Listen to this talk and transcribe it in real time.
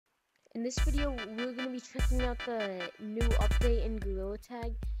In this video, we're going to be checking out the new update in Gorilla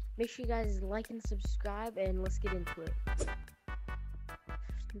Tag. Make sure you guys like and subscribe, and let's get into it.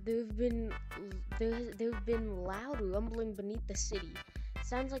 There've been loud rumbling beneath the city.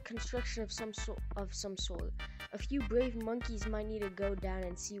 Sounds like construction of some sort. A few brave monkeys might need to go down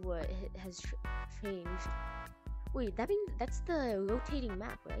and see what has changed. Wait, that's the rotating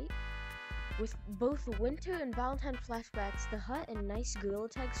map, right? With both Winter and Valentine flashbacks, the hut and nice Gorilla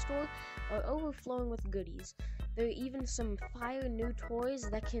Tag store are overflowing with goodies. There are even some fire new toys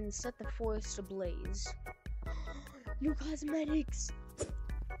that can set the forest ablaze. New cosmetics!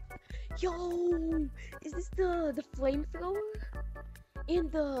 Yo! Is this the flamethrower?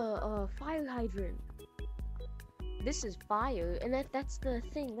 And the fire hydrant. This is fire, and that's the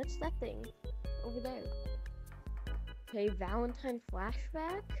thing. That's that thing over there. Okay, Valentine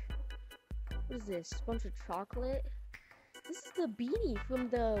flashback. What is this? A bunch of chocolate. This is the beanie from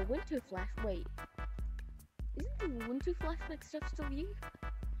the Winter flash. Wait, isn't the Winter flashback stuff still here?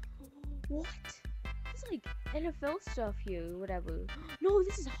 What? There's like NFL stuff here, or whatever. No,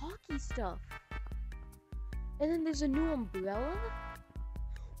 this is hockey stuff. And then there's a new umbrella.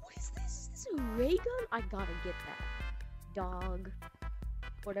 What is this? Is this a ray gun? I gotta get that. Dog.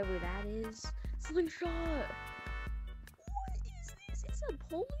 Whatever that is. Slingshot. What is this? It's a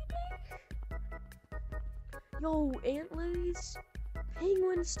polar bear? Yo, antlers.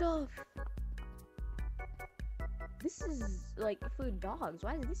 Penguin stuff. This is like for dogs.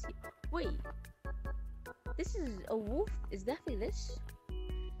 Why is this here? Wait. This is a wolf. Is definitely this.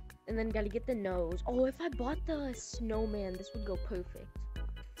 And then gotta get the nose. Oh, if I bought the snowman, this would go perfect.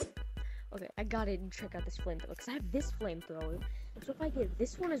 Okay, I gotta check out this flamethrower, because I have this flamethrower. So if I get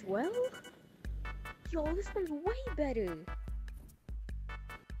this one as well, yo, this one's way better.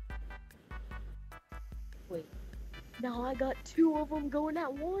 Wait, now I got two of them going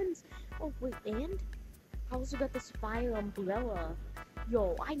at once. Oh wait, and I also got this fire umbrella.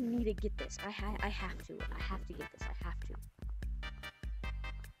 Yo, I need to get this. I have to. I have to get this. I have to.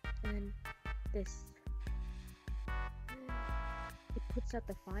 And this. It puts out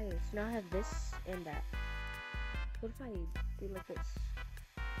the fire. So now I have this and that. What if I do like this?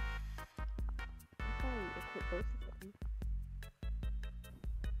 What if I equip both of them?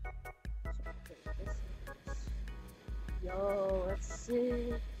 So, okay, this and this. Yo, that's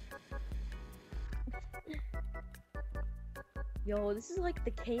sick. Yo, this is like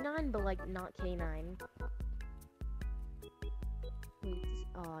the canine, but like not canine. Wait,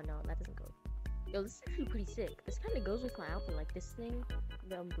 oh no, that doesn't go. Yo, this is actually pretty sick. This kind of goes with my outfit, like this thing,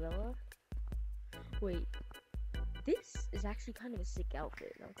 the umbrella. Wait, this is actually kind of a sick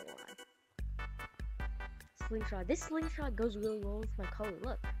outfit, not gonna lie. Slingshot. This slingshot goes really well with my color.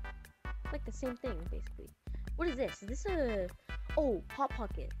 Look, it's like the same thing, basically. What is this? Is this a... Oh, Hot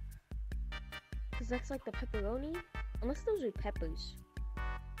Pocket. Because that's like the pepperoni. Unless those are peppers.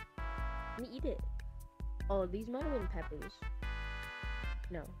 Let me eat it. Oh, these might have been peppers.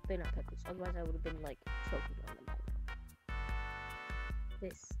 No, they're not peppers. Otherwise, I would have been like choking on them right now.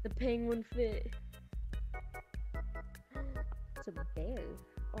 This, the penguin fit. It's a bear.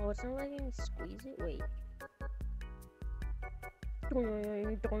 Oh, it's not letting me squeeze it. Wait.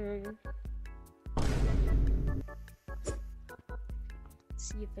 Doing, doing. Let's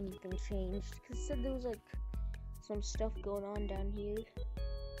see if anything changed. Because it said there was like some stuff going on down here.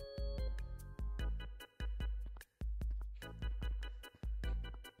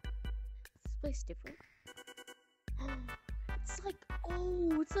 This place different. It's like,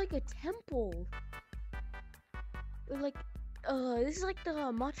 oh, it's like a temple. Or like, this is like the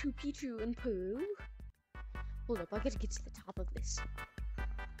Machu Picchu in Peru. Hold up, I gotta get to the top of this.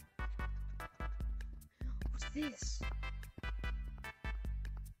 What's this?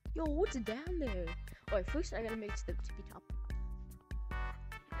 Yo, what's down there? Alright, first I gotta make it to the tippy top.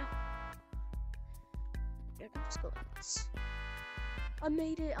 No. I gotta just go like this. I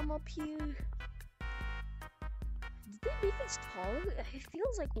made it, I'm up here. Did they make this taller? It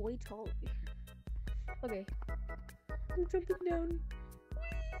feels like way taller. Okay. I'm jumping down.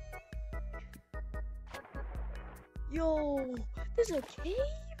 Yo, there's a cave?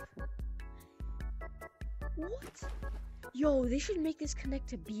 What? Yo, they should make this connect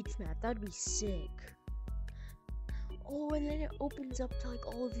to beach map. That'd be sick. Oh, and then it opens up to like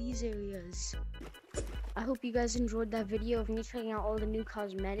all these areas. I hope you guys enjoyed that video of me checking out all the new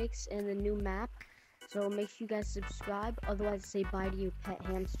cosmetics and the new map. So make sure you guys subscribe. Otherwise, say bye to your pet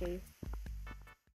hamster.